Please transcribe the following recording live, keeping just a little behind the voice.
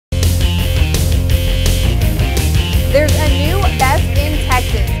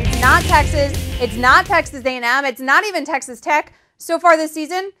not Texas, it's not Texas A&M, it's not even Texas Tech. So far this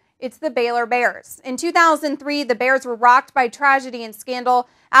season, it's the Baylor Bears. In 2003, the Bears were rocked by tragedy and scandal.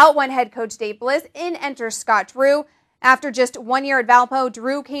 Out went head coach Dave Bliss, in enters Scott Drew. After just 1 year at Valpo,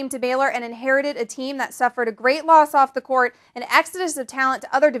 Drew came to Baylor and inherited a team that suffered a great loss off the court, an exodus of talent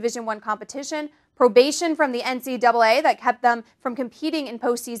to other Division I competition, probation from the NCAA that kept them from competing in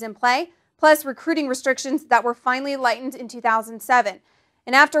postseason play, plus recruiting restrictions that were finally lightened in 2007.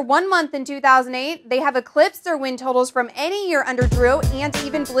 And after 1 month in 2008, they have eclipsed their win totals from any year under Drew and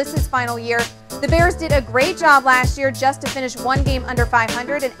even Bliss's final year. The Bears did a great job last year just to finish one game under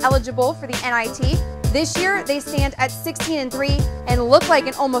 500 and eligible for the NIT. This year, they stand at 16-3 and look like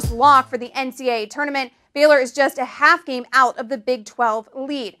an almost lock for the NCAA tournament. Baylor is just a half game out of the Big 12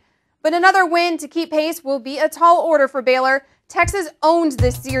 lead. But another win to keep pace will be a tall order for Baylor. Texas owned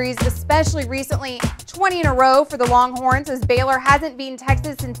this series, especially recently, 20 in a row for the Longhorns, as Baylor hasn't beaten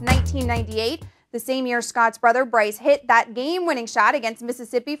Texas since 1998. The same year Scott's brother Bryce hit that game-winning shot against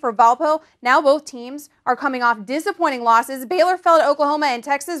Mississippi for Valpo. Now both teams are coming off disappointing losses. Baylor fell to Oklahoma and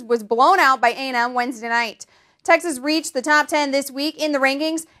Texas was blown out by A&M Wednesday night. Texas reached the top 10 this week in the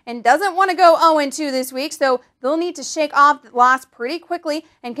rankings and doesn't want to go 0-2 this week, so they'll need to shake off the loss pretty quickly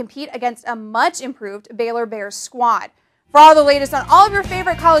and compete against a much-improved Baylor Bears squad. For all the latest on all of your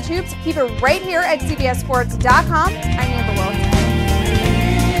favorite college hoops, keep it right here at CBSSports.com. I'm Amber.